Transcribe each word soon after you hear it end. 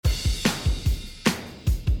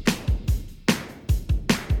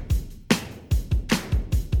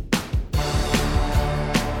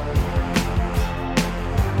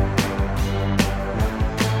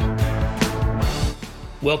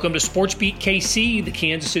Welcome to SportsBeat KC, the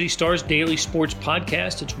Kansas City Star's daily sports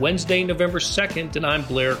podcast. It's Wednesday, November 2nd, and I'm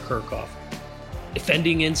Blair Kirchhoff.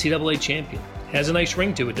 Defending NCAA champion. Has a nice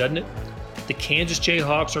ring to it, doesn't it? The Kansas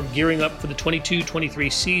Jayhawks are gearing up for the 22-23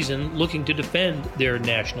 season, looking to defend their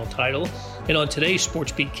national title. And on today's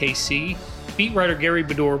SportsBeat KC, beat writer Gary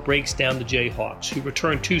Bedore breaks down the Jayhawks, who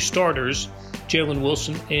returned two starters, Jalen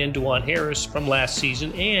Wilson and DeJuan Harris, from last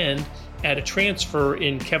season, and add a transfer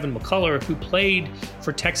in Kevin McCullough, who played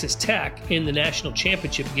for Texas Tech in the national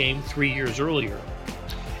championship game 3 years earlier.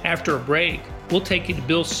 After a break, we'll take you to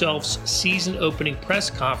Bill Self's season opening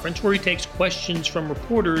press conference, where he takes questions from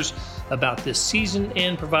reporters about this season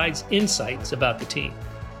and provides insights about the team.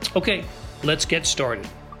 Okay, let's get started.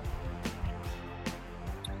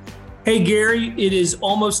 Hey Gary, it is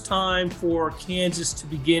almost time for Kansas to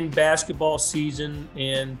begin basketball season,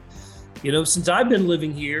 and since I've been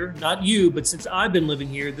living here, not you, but since I've been living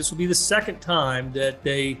here, this will be the second time that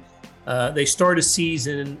they start a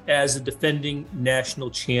season as a defending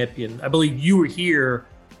national champion. I believe you were here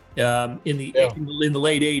in the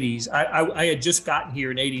late 80s. I had just gotten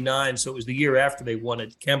here in 89, so it was the year after they won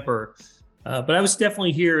at Kemper. But I was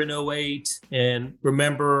definitely here in 08 and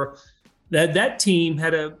remember that team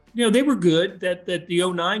had they were good, that the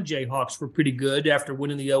 09 Jayhawks were pretty good after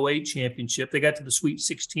winning the 08 championship. They got to the Sweet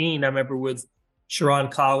 16, I remember, with Sharon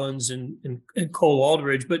Collins and Cole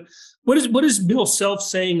Aldridge. But what is Bill Self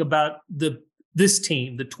saying about this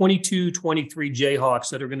team, the 22-23 Jayhawks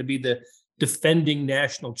that are going to be the defending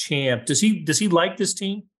national champ? Does he like this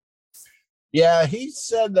team? Yeah, he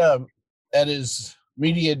said at his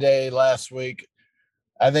media day last week,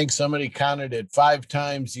 I think somebody counted it 5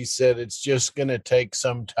 times. He said, it's just going to take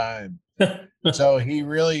some time. So he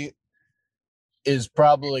really is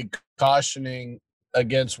probably cautioning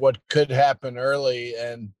against what could happen early.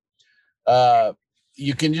 And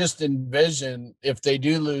you can just envision if they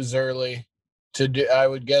do lose early I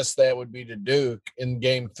would guess that would be to Duke in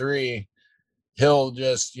game 3. He'll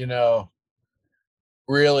just,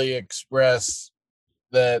 really express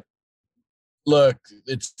that, look,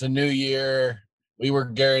 it's a new year. We were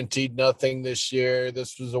guaranteed nothing this year.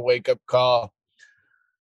 This was a wake-up call.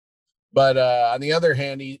 But on the other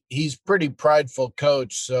hand, he's pretty prideful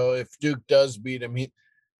coach. So if Duke does beat him,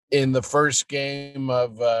 in the first game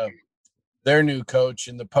of their new coach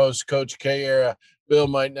in the post-Coach K era, Bill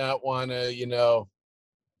might not want to,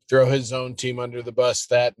 throw his own team under the bus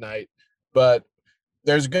that night. But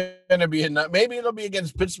there's going to be maybe it'll be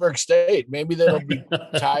against Pittsburgh State. Maybe they'll be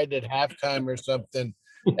tied at halftime or something.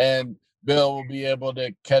 And Bill will be able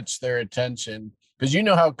to catch their attention, because you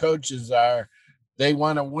know how coaches are. They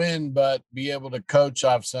want to win, but be able to coach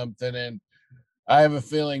off something. And I have a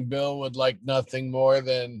feeling Bill would like nothing more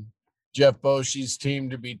than Jeff Bosch's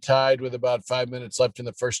team to be tied with about 5 minutes left in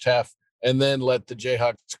the first half, and then let the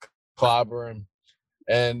Jayhawks clobber him.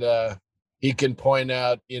 And he can point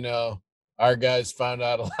out, our guys found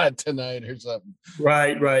out a lot tonight or something.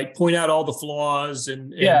 Right. Point out all the flaws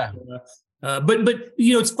and yeah. But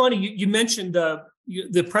it's funny you mentioned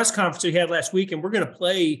the press conference we had last week, and we're going to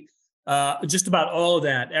play just about all of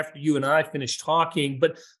that after you and I finished talking.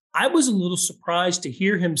 But I was a little surprised to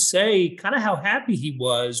hear him say kind of how happy he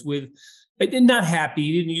was with, and not happy,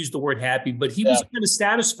 he didn't use the word happy, but he was kind of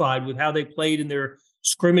satisfied with how they played in their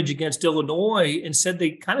scrimmage against Illinois, and said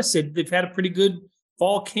they've had a pretty good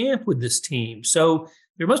fall camp with this team. So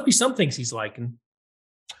there must be some things he's liking.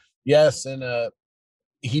 Yes, and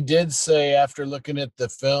he did say after looking at the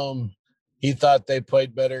film, he thought they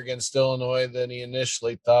played better against Illinois than he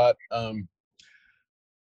initially thought.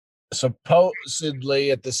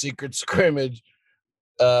 Supposedly at the secret scrimmage,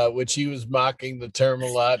 which he was mocking the term a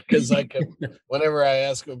lot, because whenever I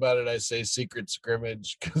ask him about it, I say secret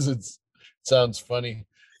scrimmage because it sounds funny.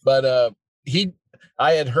 But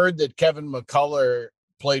I had heard that Kevin McCullough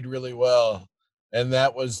played really well, and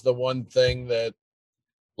that was the one thing that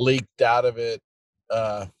leaked out of it.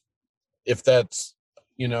 If that's,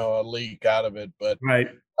 a leak out of it, but right.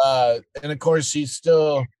 And of course he's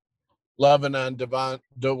still loving on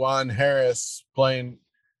DeJuan Harris playing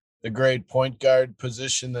the great point guard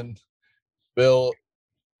position, and Bill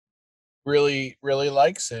really, really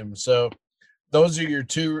likes him. So those are your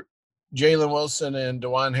two, Jalen Wilson and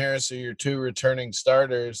DeJuan Harris are your two returning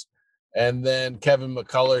starters. And then Kevin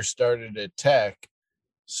McCullough started at Tech.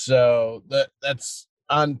 So that's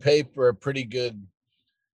on paper a pretty good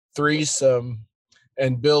threesome.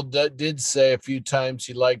 And Bill did say a few times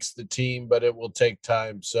he likes the team, but it will take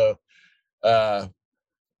time. So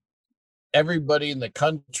everybody in the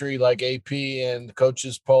country, like AP and the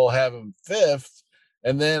coaches poll, have him 5th.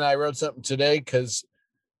 And then I wrote something today because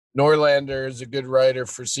Norlander is a good writer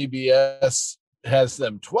for CBS, has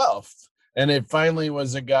them 12th. And it finally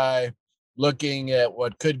was a guy looking at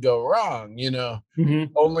what could go wrong,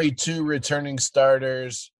 only 2 returning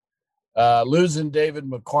starters, losing David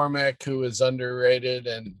McCormack, who is underrated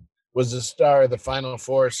and was a star of the Final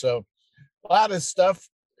Four. So a lot of stuff.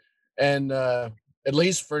 And at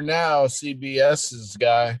least for now, CBS's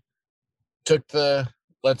guy took the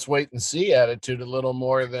let's wait and see attitude a little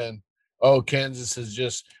more than, Kansas is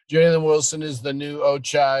just Jalen Wilson is the new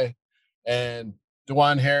Ochai and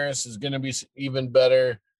DeJuan Harris is going to be even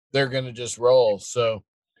better. They're going to just roll. So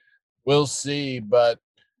we'll see. But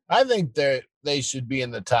I think they should be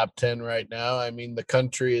in the top 10 right now. I mean, the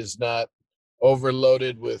country is not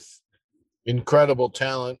overloaded with incredible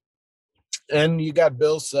talent. And you got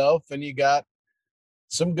Bill Self and you got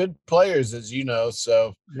some good players, as you know.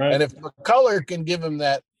 So, Right. And if McCullough can give them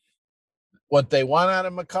what they want out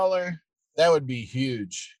of McCullough, that would be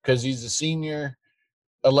huge because he's a senior,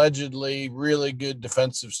 allegedly really good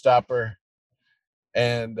defensive stopper.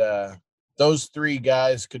 And those 3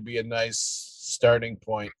 guys could be a nice starting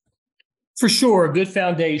point. For sure, a good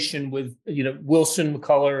foundation with Wilson,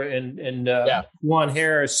 McCullough, and Juan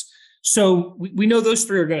Harris. So we know those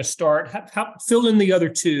 3 are going to start. Fill in the other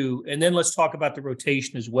 2, and then let's talk about the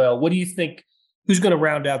rotation as well. What do you think? Who's going to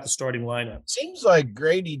round out the starting lineup? Seems like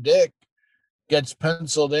Grady Dick gets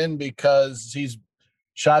penciled in because he's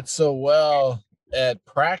shot so well at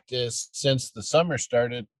practice since the summer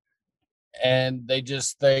started, and they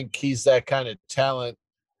just think he's that kind of talent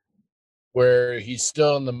where he's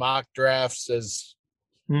still in the mock drafts as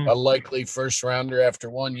a likely first rounder after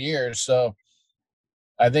 1 year. So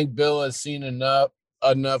I think Bill has seen enough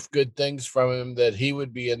good things from him that he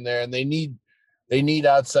would be in there, and they need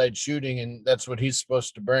outside shooting, and that's what he's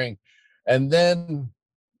supposed to bring. And then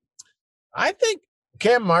I think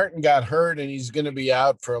Cam Martin got hurt and he's going to be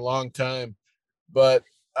out for a long time. But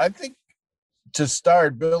I think to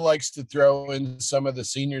start, Bill likes to throw in some of the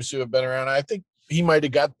seniors who have been around. I think he might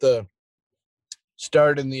have got the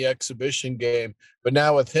start in the exhibition game. But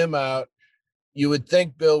now with him out, you would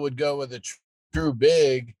think Bill would go with a true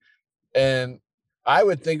big. And I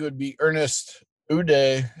would think it would be Ernest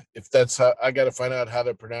Uday, if that's how I got to find out how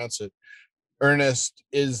to pronounce it. Ernest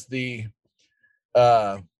is the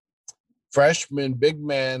freshman big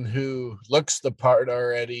man who looks the part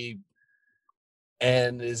already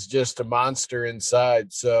and is just a monster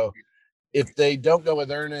inside. So if they don't go with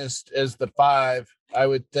Ernest as the 5, I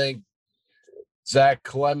would think Zach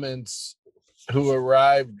Clements, who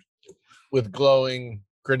arrived with glowing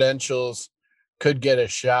credentials, could get a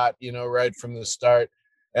shot, right from the start.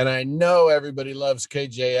 And I know everybody loves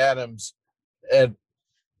KJ Adams, and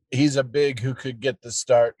he's a big who could get the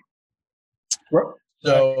start.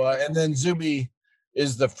 So, and then Zuby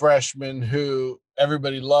is the freshman who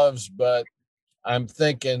everybody loves, but I'm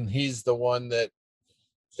thinking he's the one that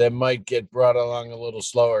might get brought along a little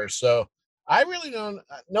slower. So I really don't,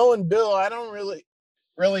 knowing Bill, I don't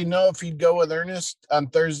really know if he'd go with Ernest on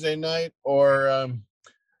Thursday night or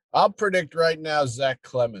I'll predict right now Zach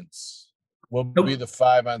Clements will be the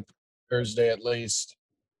 5 on Thursday at least.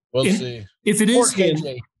 We'll see. If it is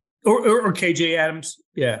KJ. Or KJ Adams.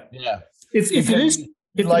 Yeah. Yeah. If it is,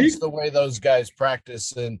 he likes the way those guys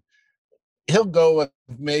practice, and he'll go with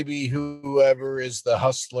maybe whoever is the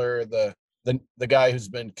hustler, the guy who's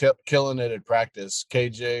been killing it at practice,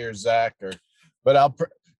 KJ or Zach, but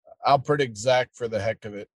I'll predict Zach for the heck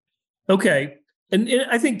of it. Okay, and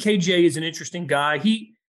I think KJ is an interesting guy.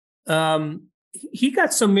 He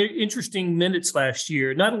got some interesting minutes last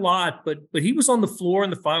year, not a lot, but he was on the floor in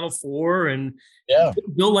the Final Four, and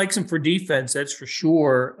Bill likes him for defense, that's for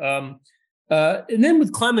sure. And then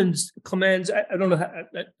with Clemens, I don't know.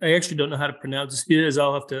 I actually don't know how to pronounce his.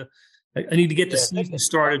 I'll have to. I need to get the season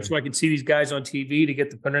started so I can see these guys on TV to get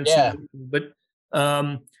the pronunciation. But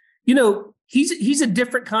he's a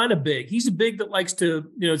different kind of big. He's a big that likes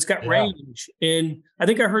to, it's got range. And I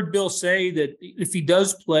think I heard Bill say that if he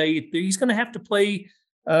does play, he's going to have to play,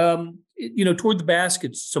 toward the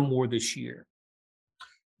basket some more this year.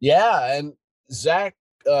 Yeah, and Zach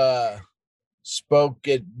spoke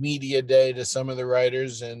at media day to some of the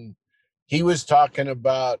writers, and he was talking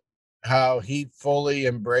about how he fully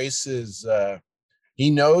embraces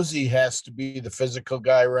he knows he has to be the physical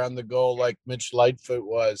guy around the goal like Mitch Lightfoot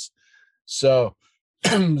was. So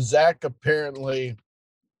Zach apparently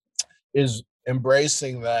is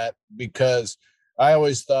embracing that, because I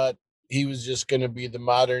always thought he was just going to be the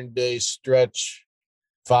modern day stretch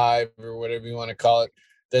 5 or whatever you want to call it,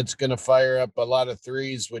 that's going to fire up a lot of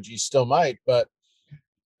threes, which he still might, but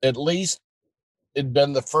at least it'd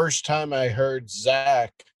been the first time I heard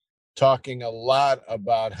Zach talking a lot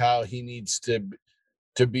about how he needs to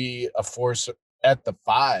be a force at the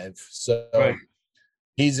 5. So Right.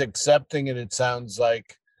 he's accepting it, it sounds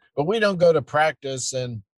like. But we don't go to practice,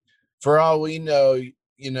 and for all we know,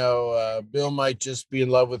 Bill might just be in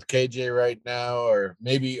love with KJ right now, or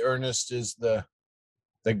maybe Ernest is the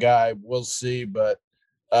guy. We'll see. But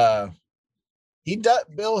Bill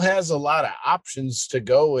has a lot of options to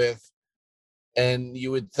go with, and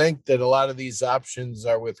you would think that a lot of these options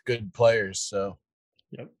are with good players. So,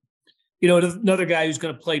 Yep. Another guy who's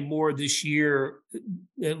going to play more this year,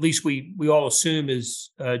 at least we all assume,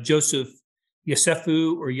 is Joseph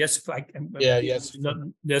Yesufu or Yesufu. yes.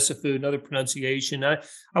 Yesufu, another pronunciation. I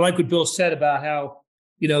like what Bill said about how,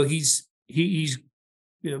 he's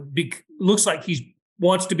looks like he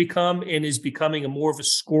wants to become and is becoming a more of a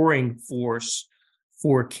scoring force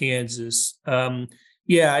for Kansas.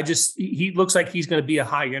 He looks like he's going to be a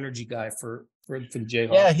high energy guy for the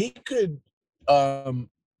Jayhawks. Yeah, he could.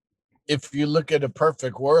 If you look at a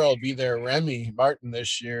perfect world, be there Remy Martin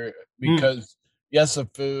this year, because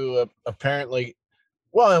Yesufu apparently,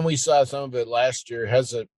 well, and we saw some of it last year,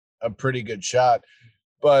 has a pretty good shot.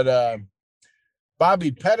 But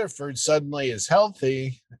Bobby Pettiford suddenly is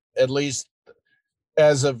healthy, at least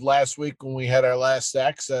as of last week when we had our last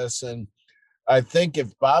access. And I think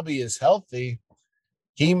if Bobby is healthy,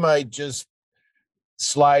 he might just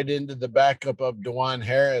slide into the backup of DeJuan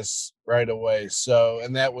Harris right away. So,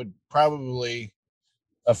 and that would probably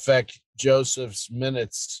affect Joseph's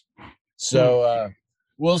minutes. So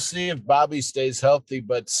we'll see if Bobby stays healthy.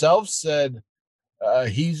 But Self said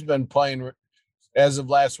he's been playing, as of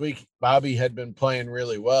last week, Bobby had been playing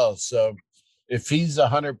really well. So if he's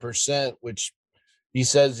 100%, which he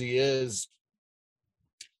says he is,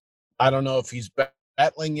 I don't know if he's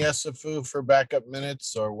battling Yesufu for backup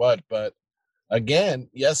minutes or what, but again,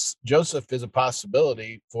 yes, Joseph is a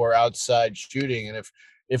possibility for outside shooting. And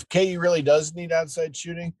if KU really does need outside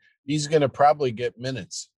shooting, he's going to probably get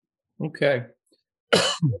minutes. Okay.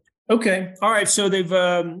 Okay. All right. So they've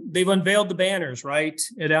unveiled the banners, right,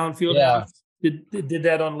 at Allen Fieldhouse. Yeah. Did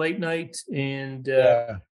that on late night, and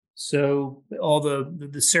so all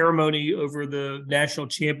the ceremony over the national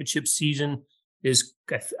championship season is,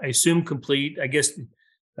 I assume, complete. I guess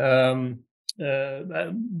we'll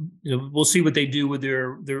see what they do with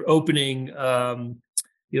their opening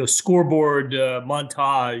scoreboard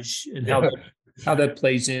montage and how that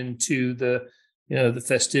plays into the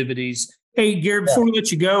festivities. Hey, Gary, before we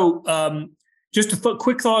let you go, just a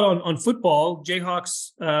quick thought on football.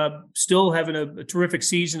 Jayhawks still having a terrific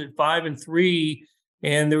season at 5-3,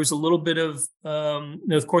 and there was a little bit of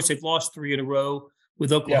of course they've lost 3 in a row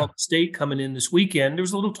with Oklahoma State coming in this weekend. There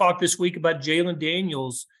was a little talk this week about Jalen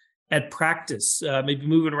Daniels at practice, maybe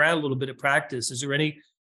moving around a little bit at practice. Is there any?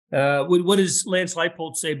 What does Lance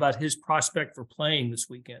Leipold say about his prospect for playing this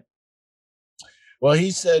weekend? Well,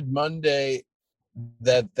 he said Monday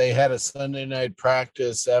that they had a Sunday night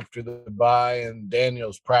practice after the bye, and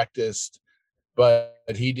Daniels practiced, but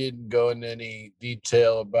he didn't go into any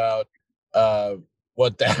detail about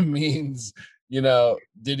what that means.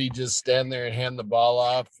 Did he just stand there and hand the ball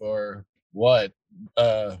off or what?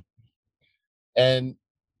 And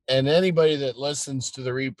anybody that listens to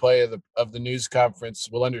the replay of the news conference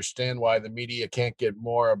will understand why the media can't get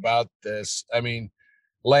more about this. I mean,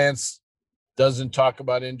 Lance doesn't talk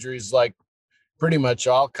about injuries like pretty much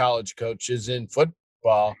all college coaches in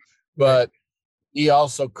football, but he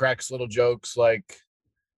also cracks little jokes like,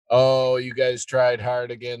 "Oh, you guys tried hard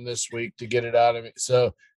again this week to get it out of me."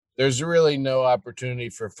 So there's really no opportunity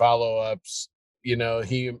for follow-ups.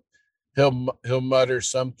 He'll mutter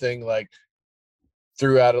something like,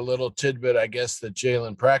 threw out a little tidbit, I guess, that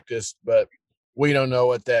Jalen practiced, but we don't know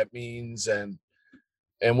what that means, and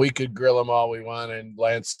we could grill him all we want, and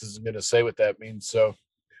Lance isn't going to say what that means. So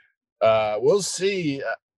we'll see.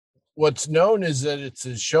 What's known is that it's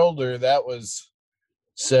his shoulder. That was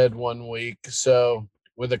said one week. So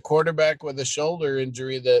with a quarterback with a shoulder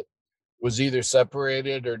injury that was either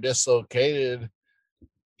separated or dislocated,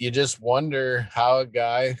 you just wonder how a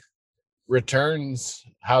guy returns,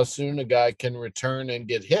 how soon a guy can return and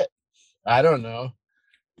get hit. I don't know.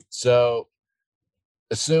 So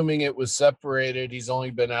assuming it was separated, he's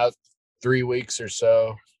only been out 3 weeks or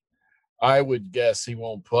so. I would guess he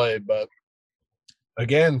won't play, but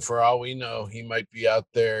again, for all we know, he might be out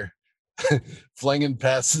there flinging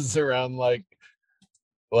passes around like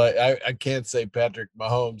I can't say Patrick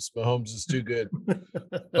Mahomes. Mahomes is too good,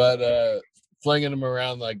 but flinging them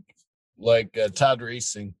around like Todd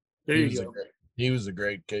Reesing. He was a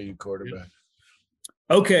great KU quarterback.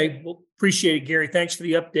 Okay, well, appreciate it, Gary. Thanks for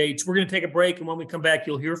the updates. We're going to take a break, and when we come back,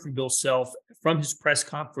 you'll hear from Bill Self from his press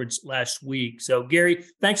conference last week. So, Gary,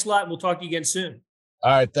 thanks a lot, and we'll talk to you again soon.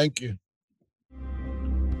 All right, thank you.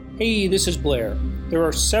 Hey, this is Blair. There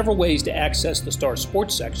are several ways to access the Star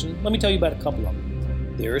Sports section. Let me tell you about a couple of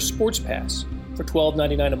them. There is Sports Pass. For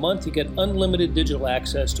 $12.99 a month, you get unlimited digital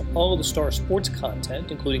access to all of the Star Sports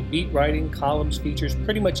content, including beat writing, columns, features,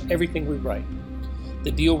 pretty much everything we write.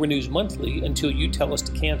 The deal renews monthly until you tell us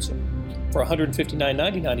to cancel. For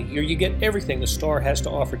 $159.99 a year, you get everything the Star has to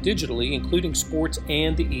offer digitally, including sports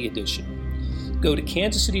and the e-edition. Go to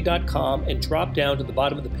kansascity.com and drop down to the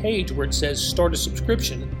bottom of the page where it says Start a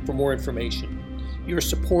Subscription for more information. Your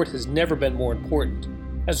support has never been more important.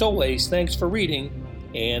 As always, thanks for reading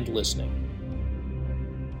and listening.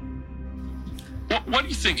 What do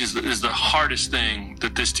you think is the hardest thing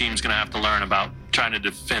that this team's going to have to learn about trying to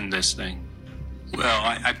defend this thing? Well,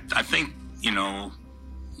 I think,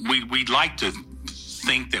 we'd like to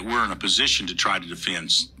think that we're in a position to try to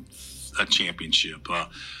defend a championship.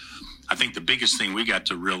 I think the biggest thing we got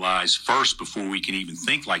to realize first, before we can even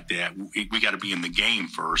think like that, we got to be in the game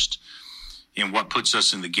first. And what puts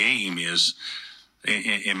us in the game is,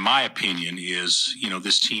 in my opinion, is,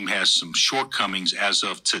 this team has some shortcomings as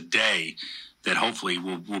of today that hopefully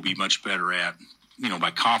we'll be much better at,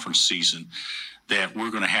 by conference season, that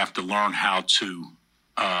we're going to have to learn how to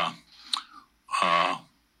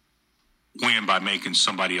win by making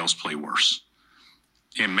somebody else play worse.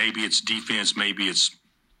 And maybe it's defense, maybe it's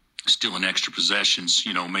stealing extra possessions,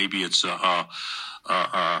 maybe it's how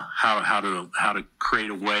to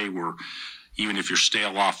create a way where even if you're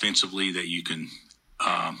stale offensively, that you can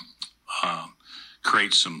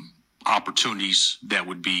create some opportunities that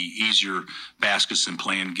would be easier baskets than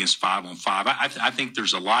playing against 5-on-5. I think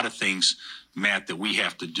there's a lot of things, Matt, that we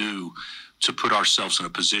have to do to put ourselves in a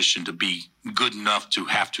position to be good enough to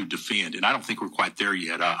have to defend. And I don't think we're quite there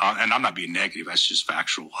yet. And I'm not being negative. That's just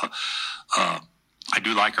factual. I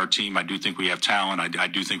do like our team. I do think we have talent. I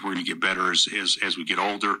do think we're going to get better as we get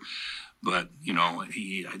older. But,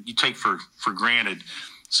 you take for granted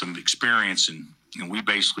some experience, and we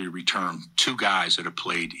basically returned two guys that have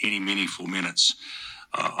played any meaningful minutes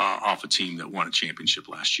off a team that won a championship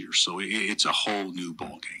last year. So it's a whole new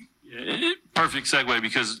ball game. Perfect segue,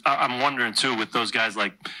 because I'm wondering, too, with those guys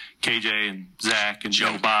like KJ and Zach and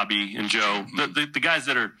Joe, Bobby and Joe, the guys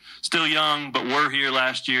that are still young but were here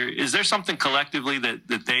last year, is there something collectively that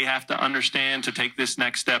they have to understand to take this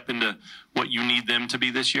next step into what you need them to be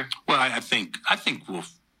this year? Well, I think well,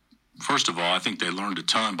 first of all, I think they learned a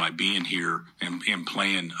ton by being here and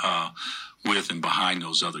playing with and behind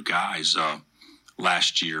those other guys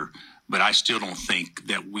last year. But I still don't think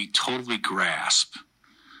that we totally grasp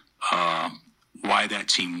why that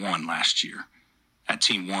team won last year. That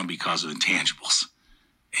team won because of intangibles.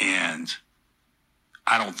 And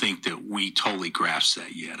I don't think that we totally grasp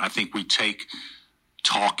that yet. I think we take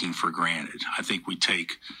talking for granted. I think we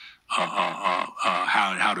take how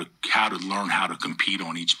to learn how to compete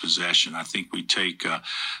on each possession. I think we take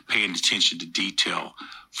paying attention to detail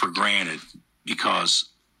for granted, because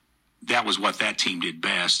that was what that team did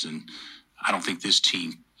best. And I don't think this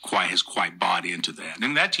team has quite bought into that.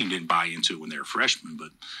 And that team didn't buy into it when they were freshmen, but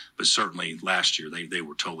certainly last year they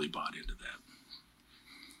were totally bought into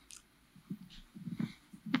that.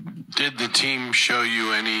 Did the team show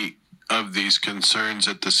you any of these concerns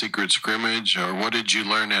at the secret scrimmage, or what did you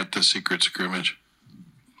learn at the secret scrimmage?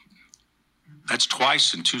 That's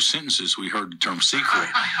twice in two sentences we heard the term secret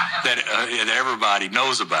that everybody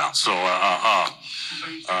knows about. So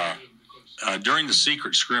during the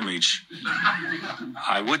secret scrimmage,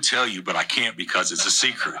 I would tell you, but I can't because it's a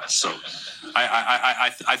secret. So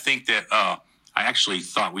I think that I actually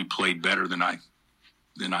thought we played better than I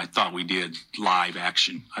thought we did live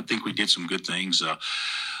action. I think we did some good things.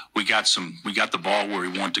 We got the ball where we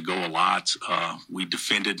wanted to go a lot. We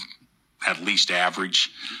defended at least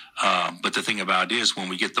average. But the thing about it is, when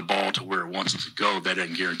we get the ball to where it wants to go, that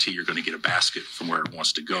doesn't guarantee you're going to get a basket from where it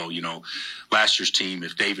wants to go. Last year's team,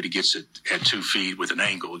 if David gets it at 2 feet with an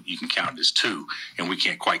angle, you can count it as 2, and we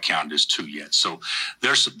can't quite count it as 2 yet. So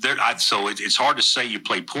it's hard to say you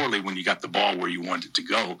played poorly when you got the ball where you wanted it to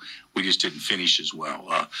go. We just didn't finish as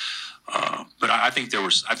well. But I think there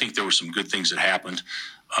were some good things that happened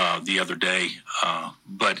the other day.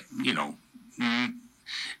 But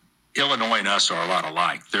Illinois and us are a lot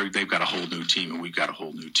alike. They've got a whole new team, and we've got a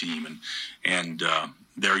whole new team, and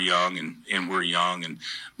they're young, and we're young.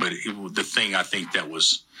 But the thing I think that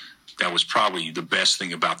was probably the best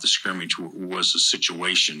thing about the scrimmage was the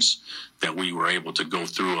situations that we were able to go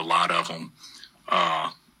through. A lot of them.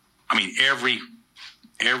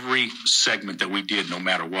 Every segment that we did, no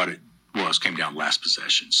matter what came down last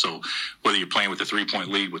possession. So whether you're playing with a 3-point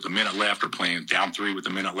lead with a minute left, or playing down 3 with a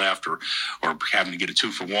minute left, or having to get a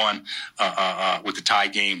 2-for-1 with the tie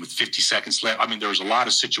game with 50 seconds left. I mean, there was a lot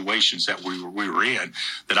of situations that we were in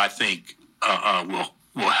that I think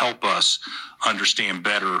will help us understand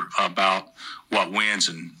better about what wins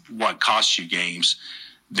and what costs you games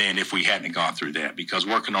than if we hadn't gone through that. Because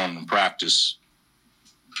working on them in practice,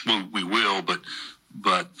 we will, but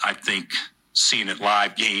I think seeing it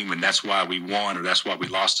live game, and that's why we won, or that's why we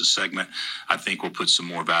lost a segment, I think will put some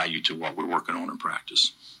more value to what we're working on in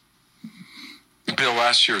practice. Bill,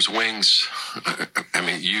 last year's wings, I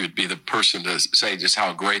mean, you'd be the person to say just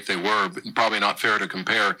how great they were, but probably not fair to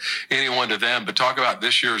compare anyone to them. But talk about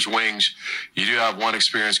this year's wings. You do have one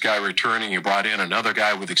experienced guy returning. You brought in another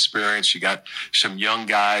guy with experience. You got some young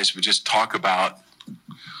guys, but just talk about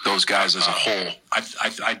those guys as a whole.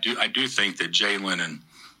 I do think that Jalen and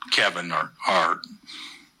Kevin are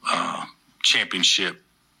championship,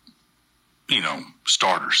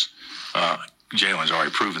 starters. Jalen's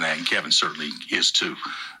already proven that, and Kevin certainly is too.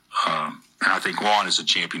 And I think Juan is a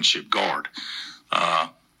championship guard.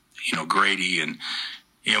 Grady and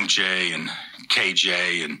MJ and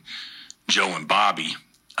KJ and Joe and Bobby,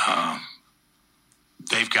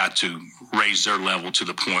 they've got to raise their level to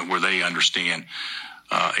the point where they understand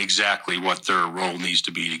exactly what their role needs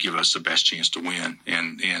to be to give us the best chance to win.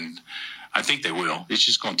 And I think they will. It's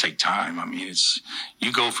just going to take time. I mean,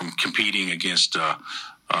 you go from competing against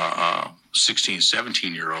 16,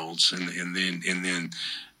 17-year-olds, and then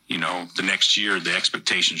the next year the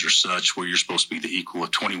expectations are such where you're supposed to be the equal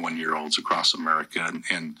of 21-year-olds across America,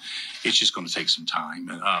 and it's just going to take some time.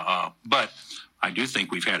 But I do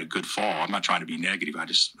think we've had a good fall. I'm not trying to be negative. I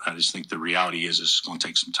just think the reality is it's going to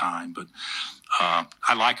take some time. But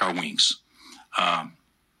I like our wings.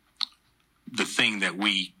 The thing that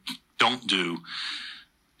we don't do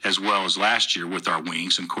as well as last year with our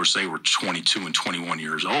wings, and of course they were 22 and 21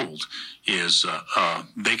 years old, is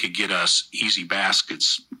they could get us easy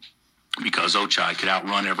baskets because Ochai could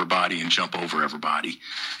outrun everybody and jump over everybody,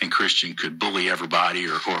 and Christian could bully everybody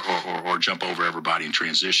or jump over everybody in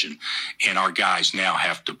transition. And our guys now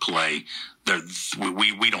have to play.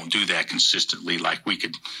 We don't do that consistently like we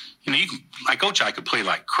could. Like Ochai could play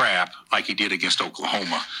like crap like he did against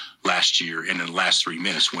Oklahoma last year, and in the last 3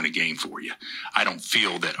 minutes win a game for you. I don't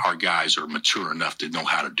feel that our guys are mature enough to know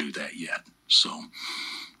how to do that yet. So,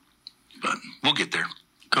 but we'll get there.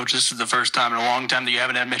 Coach, this is the first time in a long time that you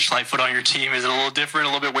haven't had Mitch Lightfoot on your team. Is it a little different,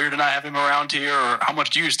 a little bit weird to not have him around here, or how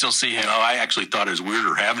much do you still see him? No, I actually thought it was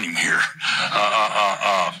weirder having him here.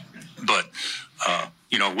 But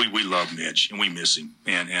we love Mitch and we miss him,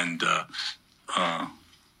 and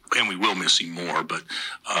we will miss him more. But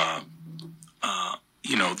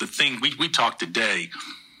the thing we talked today,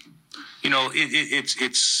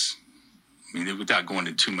 it's. I mean, without going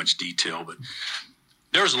into too much detail, but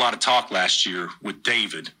there was a lot of talk last year with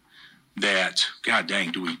David that, God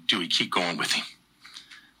dang, do we keep going with him?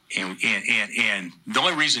 And the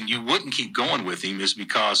only reason you wouldn't keep going with him is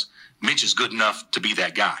because Mitch is good enough to be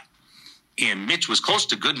that guy. And Mitch was close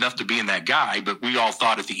to good enough to being that guy, but we all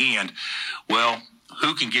thought at the end, well,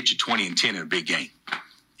 who can get you 20 and 10 in a big game?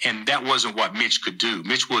 And that wasn't what Mitch could do.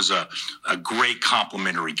 Mitch was a great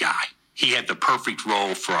complimentary guy. He had the perfect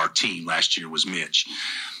role for our team last year, was Mitch.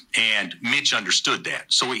 And Mitch understood that.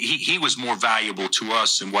 So he was more valuable to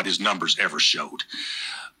us than what his numbers ever showed.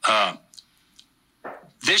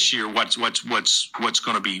 This year, what's going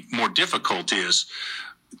to be more difficult is,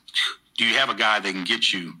 do you have a guy that can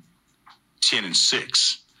get you 10 and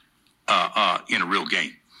 6 in a real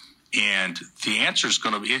game? And the answer is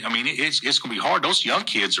going to be, it's going to be hard. Those young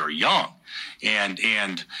kids are young, and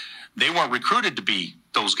they weren't recruited to be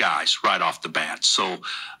those guys right off the bat. So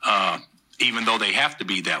even though they have to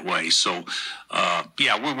be that way. So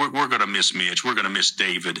we're going to miss Mitch. We're going to miss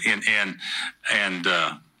David, and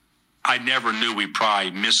I never knew we'd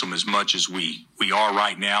probably miss them as much as we are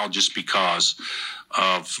right now, just because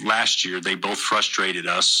of last year. They both frustrated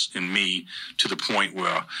us and me to the point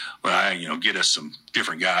where get us some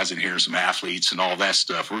different guys in here, some athletes and all that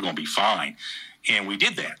stuff. We're going to be fine. And we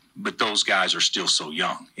did that, but those guys are still so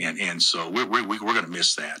young. And so we're going to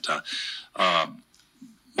miss that.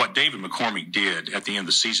 What David McCormick did at the end of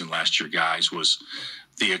the season last year, guys, was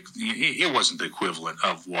it wasn't the equivalent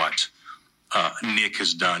of what Nick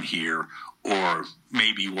has done here, or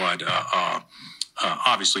maybe what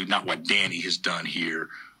obviously not what Danny has done here,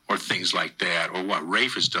 or things like that, or what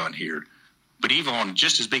Rafe has done here. But even on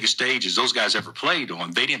just as big a stage as those guys ever played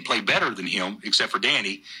on, they didn't play better than him, except for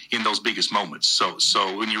Danny, in those biggest moments. So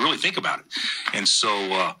when you really think about it. And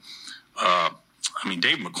so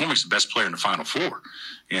David McCormick's the best player in the Final Four,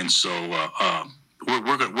 and so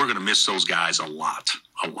we're going to miss those guys a lot.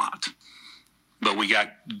 But we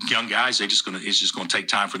got young guys. It's just going to take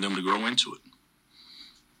time for them to grow into it.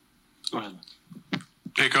 Go ahead.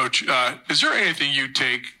 Hey, Coach, is there anything you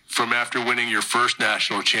take from after winning your first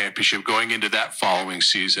national championship, going into that following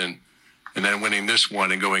season, and then winning this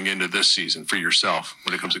one and going into this season for yourself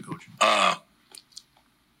when it comes to coaching?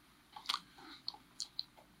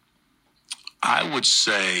 I would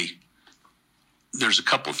say there's a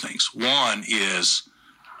couple of things. One is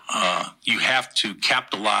you have to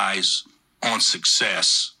capitalize on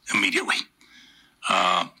success immediately.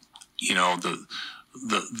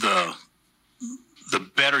 The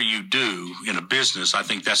better you do in a business, I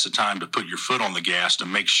think that's the time to put your foot on the gas to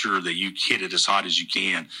make sure that you hit it as hard you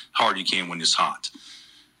can when it's hot.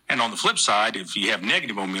 And on the flip side, if you have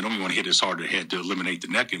negative momentum, you want to hit as hard ahead to eliminate the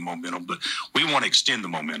negative momentum, but we want to extend the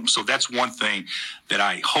momentum. So that's one thing that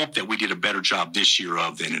I hope that we did a better job this year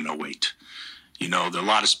of than in 2008. There are a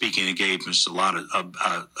lot of speaking engagements, a lot of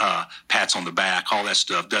pats on the back, all that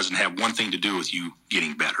stuff doesn't have one thing to do with you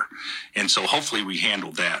getting better. And so hopefully we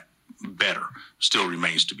handled that better. Still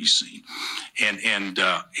remains to be seen. And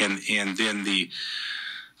then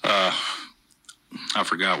I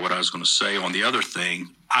forgot what I was going to say on the other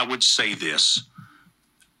thing. I would say this.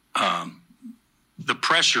 The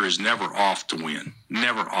pressure is never off to win.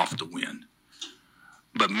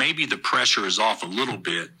 But maybe the pressure is off a little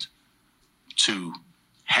bit to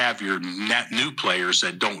have your new players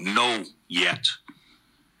that don't know yet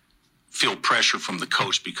feel pressure from the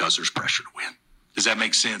coach because there's pressure to win. Does that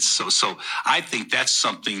make sense? So I think that's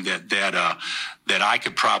something that I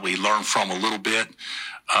could probably learn from a little bit,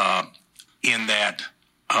 in that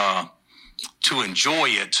to enjoy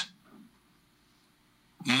it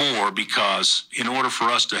more, because in order for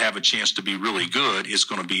us to have a chance to be really good, it's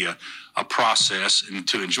going to be a process, and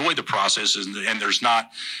to enjoy the process. And there's no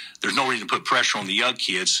reason to put pressure on the young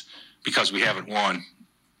kids because we haven't won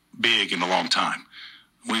big in a long time.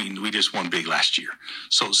 We just won big last year.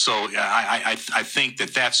 So I think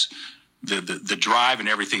that's the drive, and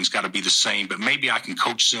everything's got to be the same, but maybe I can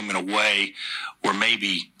coach them in a way where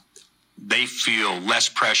maybe they feel less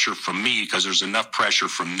pressure from me because there's enough pressure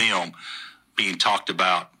from them being talked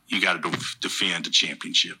about. You got to defend a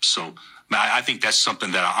championship. So I think that's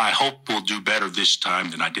something that I hope we'll do better this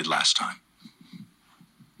time than I did last time,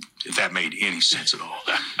 if that made any sense at all.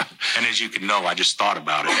 And as you can know, I just thought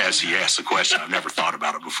about it as he asked the question. I've never thought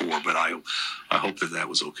about it before, but I hope that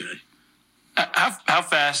was okay. How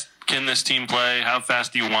fast can this team play? How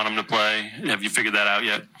fast do you want them to play? Have you figured that out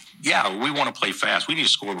yet? Yeah, we want to play fast. We need to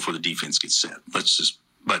score before the defense gets set. But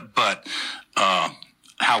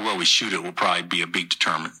how well we shoot it will probably be a big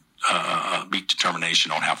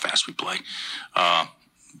determination on how fast we play.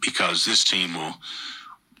 Because this team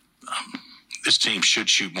should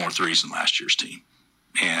shoot more threes than last year's team,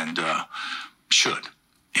 and should.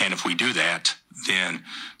 And if we do that, then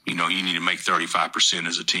you need to make 35%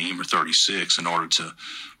 as a team, or 36, in order to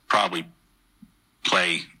probably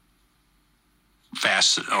play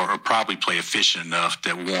fast, or probably play efficient enough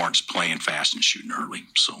that warrants playing fast and shooting early.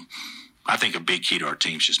 So I think a big key to our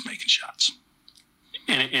team is just making shots.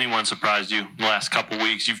 Anyone surprised you in the last couple of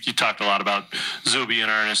weeks? You talked a lot about Zuby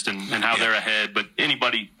and Ernest and how they're ahead, but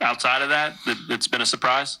anybody outside of that's been a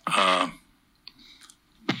surprise? I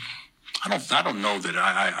don't know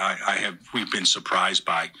that we've been surprised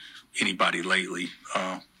by anybody lately.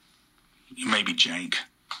 Maybe Jank.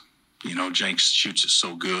 Jank shoots it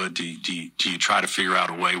so good. Do you try to figure out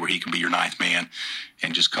a way where he can be your ninth man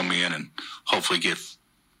and just come in and hopefully get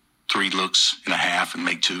 3 looks and a half and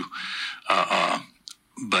make 2?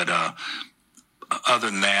 But other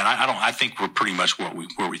than that, I think we're pretty much where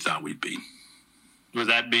we thought we'd be. Would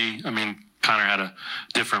that be? Connor had a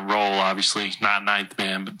different role, obviously, not ninth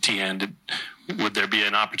man, but TN. Would there be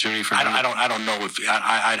an opportunity for him? I don't know if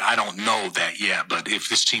I don't know that yet. But if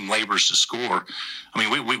this team labors to score,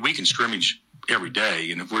 we can scrimmage every day,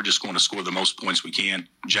 and if we're just going to score the most points we can,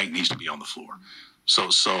 Jank needs to be on the floor. So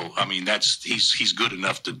he's good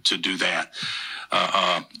enough to do that.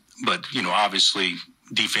 But obviously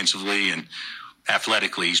defensively and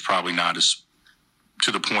athletically, he's probably not as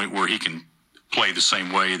to the point where he can play the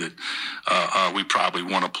same way that we probably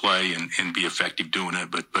want to play and be effective doing it.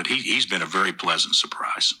 But he's been a very pleasant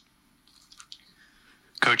surprise.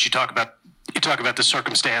 Coach, you talk about the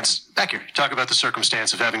circumstance back here. You talk about the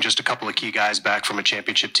circumstance of having just a couple of key guys back from a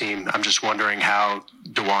championship team. I'm just wondering how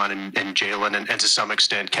DeJuan and Jalen and to some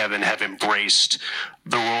extent Kevin have embraced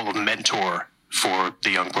the role of mentor for the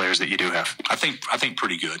young players that you do have. I think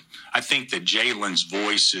pretty good. I think that Jalen's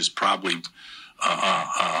voice is probably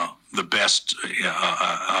the best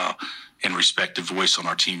and respected voice on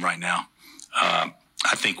our team right now.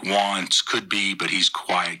 I think Juan's could be, but he's a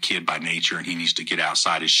quiet kid by nature, and he needs to get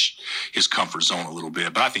outside his comfort zone a little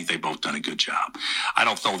bit. But I think they've both done a good job. I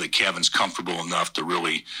don't know that Kevin's comfortable enough to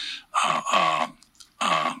really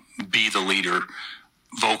be the leader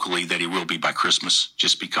vocally that he will be by Christmas,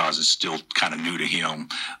 just because it's still kind of new to him.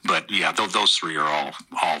 But yeah, those three are all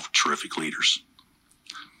terrific leaders.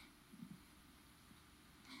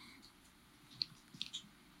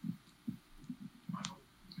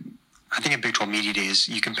 I think at Big 12 Media Days,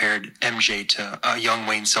 you compared MJ to young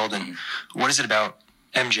Wayne Selden. Mm-hmm. What is it about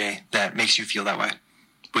MJ that makes you feel that way?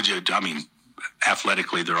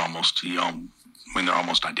 Athletically, they're almost they're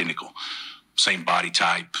almost identical. Same body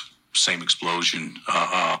type, same explosion.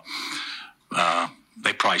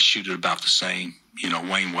 They probably shoot it about the same.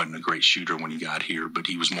 Wayne wasn't a great shooter when he got here, but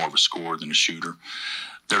he was more of a scorer than a shooter.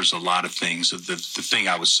 There's a lot of things. The thing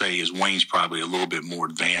I would say is Wayne's probably a little bit more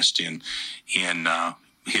advanced in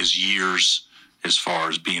his years as far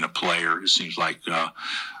as being a player. It seems like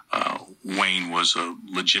Wayne was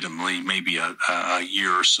legitimately maybe a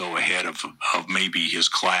year or so ahead of maybe his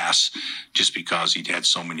class, just because he'd had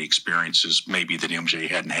so many experiences maybe that MJ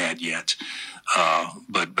hadn't had yet.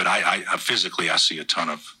 But I physically I see a ton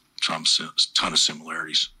of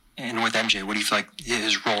similarities. And with MJ, what do you feel like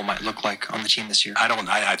his role might look like on the team this year?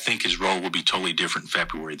 I think his role will be totally different in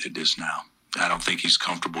February than it is now. I don't think he's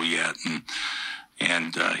comfortable yet,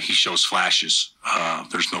 and he shows flashes.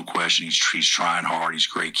 There's no question. He's trying hard. He's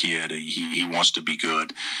a great kid. He wants to be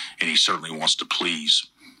good, and he certainly wants to please.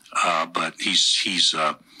 But he's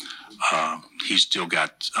still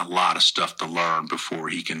got a lot of stuff to learn before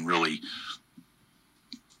he can really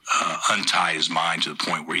untie his mind to the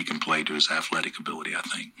point where he can play to his athletic ability, I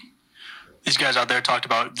think. These guys out there talked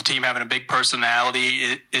about the team having a big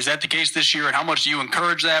personality. Is that the case this year? And how much do you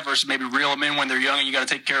encourage that versus maybe reel them in when they're young and you got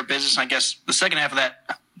to take care of business? And I guess the second half of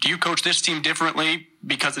that, do you coach this team differently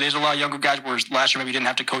because it is a lot of younger guys, whereas last year maybe you didn't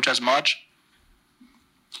have to coach as much?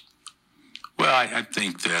 Well, I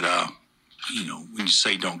think that, when you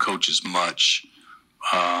say don't coach as much,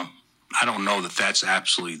 I don't know that that's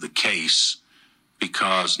absolutely the case,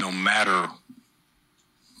 because no matter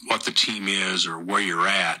what the team is or where you're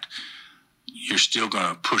at, you're still going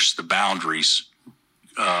to push the boundaries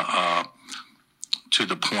to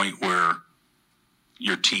the point where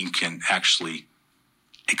your team can actually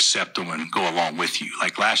accept them and go along with you.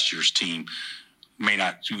 Like last year's team, we may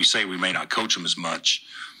not coach them as much,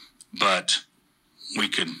 but we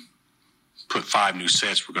could put 5 new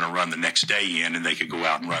sets we're going to run the next day in, and they could go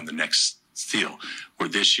out and run the next still. Where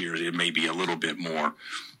this year it may be a little bit more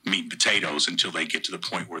meat and potatoes until they get to the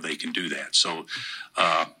point where they can do that. So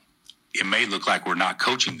it may look like we're not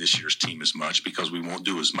coaching this year's team as much because we won't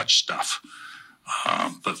do as much stuff.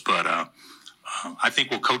 But I think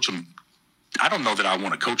we'll coach them. I don't know that I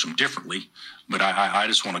want to coach them differently, but I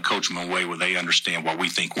just want to coach them in a way where they understand what we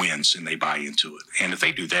think wins and they buy into it. And if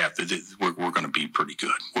they do that, we're going to be pretty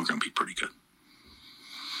good. We're going to be pretty good.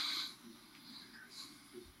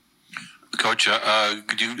 Coach,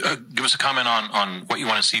 could you give us a comment on what you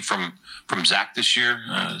want to see from Zach this year?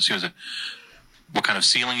 What kind of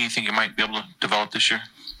ceiling you think you might be able to develop this year?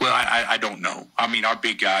 Well, I don't know. I mean, our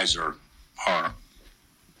big guys are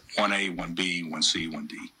 1A, 1B, 1C,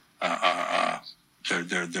 1D.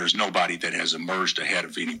 There's nobody that has emerged ahead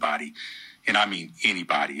of anybody, and I mean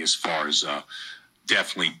anybody as far as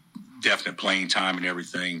definite playing time and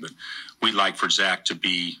everything. But we'd like for Zach to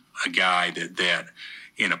be a guy that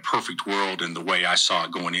in a perfect world, and the way I saw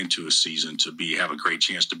it going into a season, have a great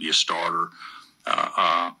chance to be a starter.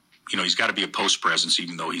 He's got to be a post presence,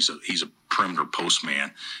 even though he's a perimeter post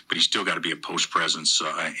man, but he's still got to be a post presence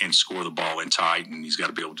and score the ball in tight, and he's got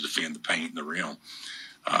to be able to defend the paint and the rim.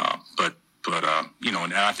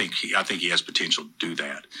 And I think he has potential to do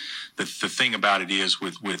that. The thing about it is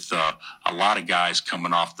with a lot of guys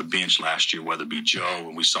coming off the bench last year, whether it be Joe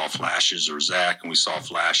and we saw flashes, or Zach and we saw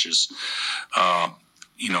flashes,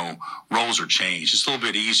 roles are changed. It's a little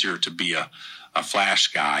bit easier to be a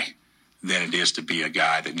flash guy than it is to be a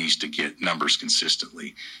guy that needs to get numbers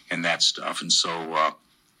consistently and that stuff. And so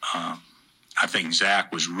I think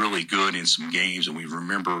Zach was really good in some games, and we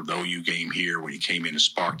remember the OU game here when he came in and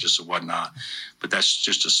sparked us and whatnot. But that's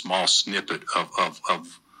just a small snippet of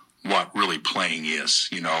what really playing is,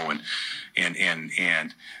 and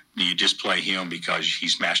do you just play him because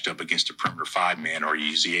he's matched up against a perimeter 5-man, or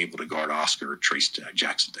is he able to guard Oscar or Trace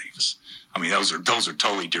Jackson Davis? I mean, those are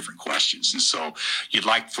totally different questions. And so you'd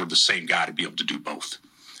like for the same guy to be able to do both.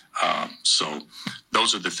 So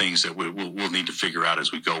those are the things that we'll need to figure out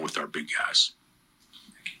as we go with our big guys.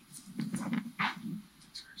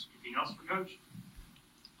 Anything else for Coach?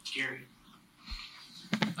 Gary.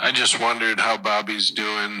 I just wondered how Bobby's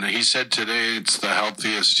doing. He said today it's the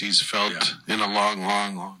healthiest he's felt in a long,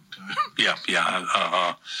 long, long time. Yeah.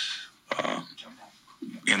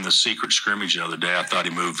 In the secret scrimmage the other day, I thought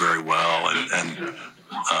he moved very well, and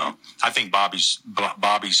I think Bobby's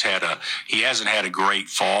he hasn't had a great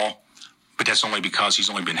fall, but that's only because he's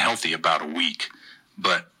only been healthy about a week.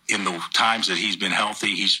 But in the times that he's been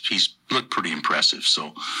healthy, he's looked pretty impressive.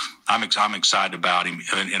 So I'm excited about him.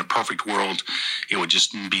 In a perfect world, it would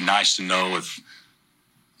just be nice to know if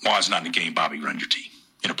it's not in the game, Bobby, run your team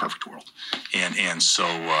in a perfect world. And so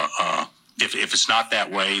if it's not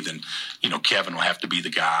that way, then Kevin will have to be the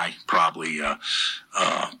guy probably.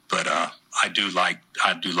 But I do like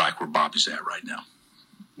where Bobby's at right now.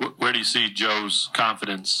 Where do you see Joe's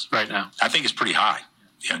confidence right now? I think it's pretty high.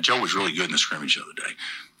 Yeah, Joe was really good in the scrimmage the other day.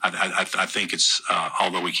 I think it's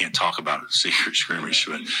although we can't talk about it, secret scrimmage,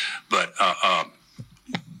 but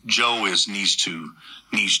Joe needs to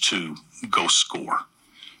go score.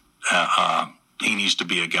 He needs to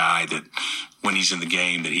be a guy that when he's in the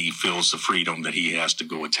game that he feels the freedom that he has to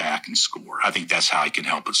go attack and score. I think that's how he can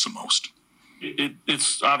help us the most.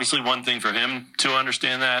 It's obviously one thing for him to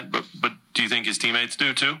understand that, but do you think his teammates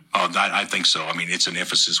do too? Oh, I think so. I mean, it's an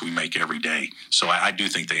emphasis we make every day. So I do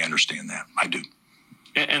think they understand that. I do.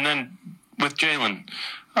 And then with Jalen,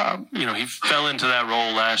 he fell into that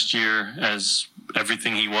role last year as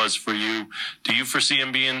everything he was for you. Do you foresee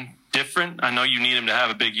him being different? I know you need him to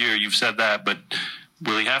have a big year. You've said that, but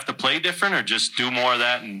will he have to play different or just do more of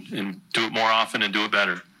that and do it more often and do it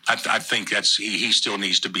better? I think he still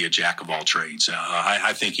needs to be a jack of all trades.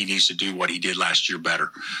 I think he needs to do what he did last year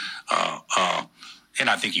better. And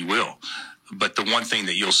I think he will. But the one thing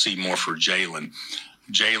that you'll see more for Jalen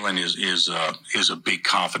is a big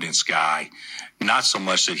confidence guy. Not so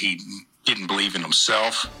much that he didn't believe in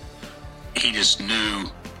himself. He just knew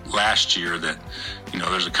last year that,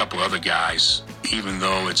 there's a couple other guys, even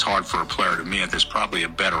though it's hard for a player to admit, there's probably a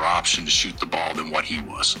better option to shoot the ball than what he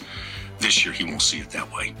was. This year, he won't see it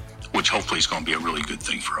that way, which hopefully is going to be a really good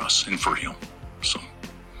thing for us and for him. So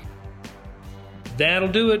that'll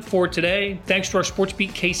do it for today. Thanks to our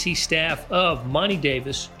SportsBeat KC staff of Monty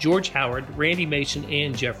Davis, George Howard, Randy Mason,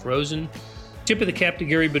 and Jeff Rosen. Tip of the cap to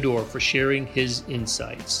Gary Bedore for sharing his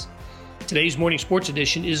insights. Today's Morning Sports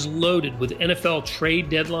Edition is loaded with NFL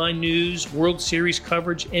trade deadline news, World Series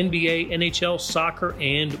coverage, NBA, NHL, soccer,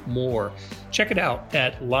 and more. Check it out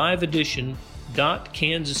at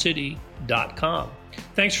liveedition.kansascity.com.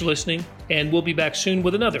 Thanks for listening, and we'll be back soon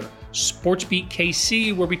with another SportsBeat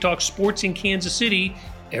KC, where we talk sports in Kansas City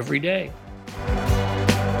every day.